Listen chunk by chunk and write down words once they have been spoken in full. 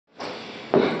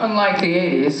unlike the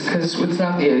 80s, because it's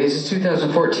not the 80s, it's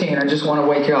 2014. I just want to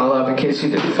wake y'all up in case you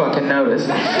didn't fucking notice.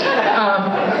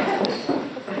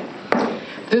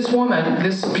 This woman,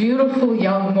 this beautiful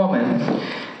young woman,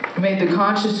 made the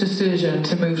conscious decision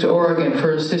to move to Oregon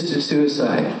for assisted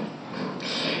suicide.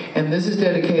 And this is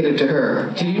dedicated to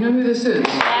her. Do you know who this is?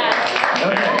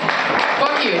 Okay.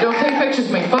 Fuck you. Don't take pictures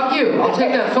of me. Fuck you. I'll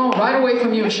take that phone right away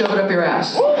from you and shove it up your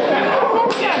ass.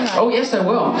 Oh, yes, I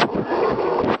will.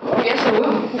 Oh, yes, I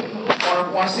will.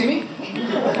 Want to see me?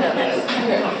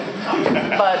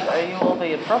 But you will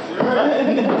be a prophet.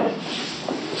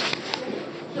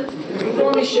 You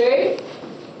want me shade?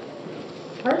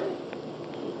 Pardon?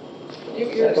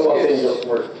 You're excused.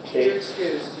 You're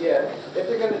excused, yeah. If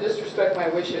they're going to disrespect my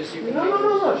wishes, you can...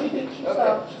 No. She's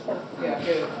okay. Yeah,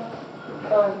 good.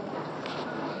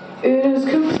 It is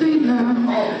complete now.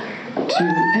 2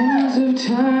 ends of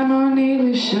time are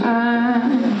neatly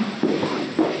shine.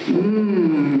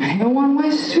 A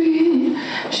one-way street.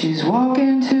 She's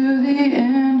walking to the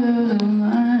end of the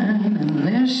line, and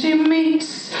there she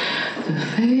meets the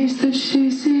face that she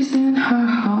sees in her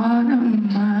heart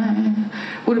and mind.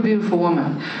 What a beautiful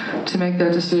woman to make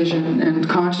that decision and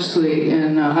consciously.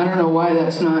 And I don't know why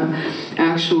that's not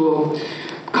actual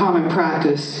common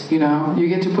practice. You know, you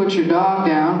get to put your dog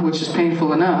down, which is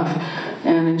painful enough.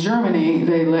 And in Germany,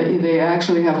 they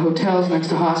actually have hotels next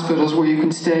to hospitals where you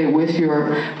can stay with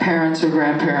your parents or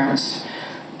grandparents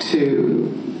to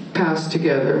pass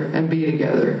together and be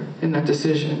together in that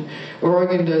decision.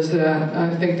 Oregon does that.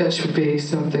 I think that should be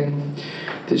something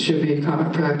that should be a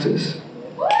common practice.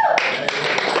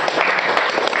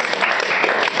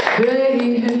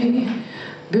 Hey,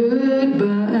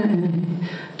 goodbye.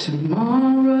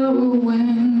 Tomorrow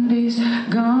Wendy's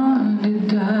gonna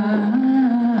die.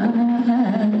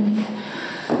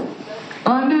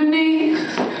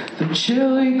 Underneath the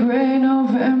chilly gray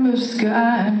November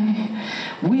sky,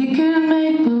 we can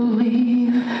make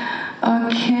believe our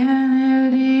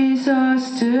Kennedys are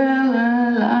still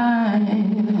alive.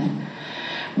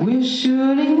 We're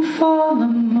shooting for the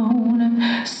moon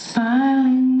and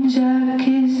smiling Jack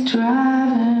is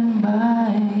driving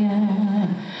by,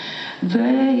 and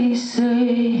they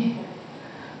say,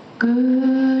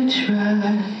 good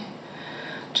try.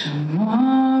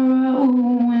 Tomorrow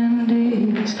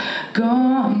Wendy's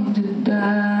going to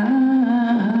die.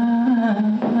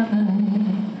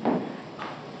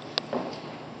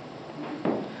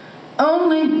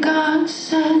 Only God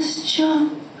says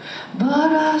jump,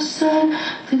 but I said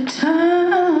the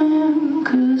time,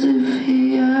 'cause if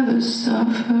he ever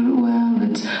suffered, well,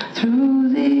 it's through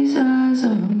these eyes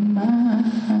of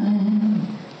mine.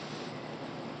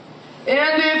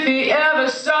 And if he ever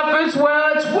suffers,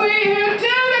 well, it's we who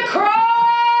do the crying.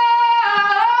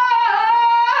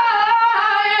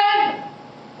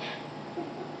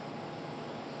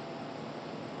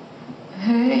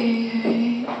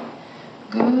 Hey,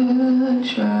 good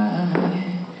try.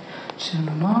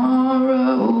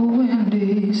 Tomorrow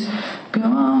Wendy's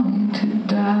going to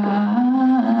die.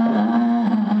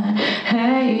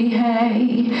 Hey,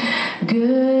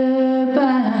 good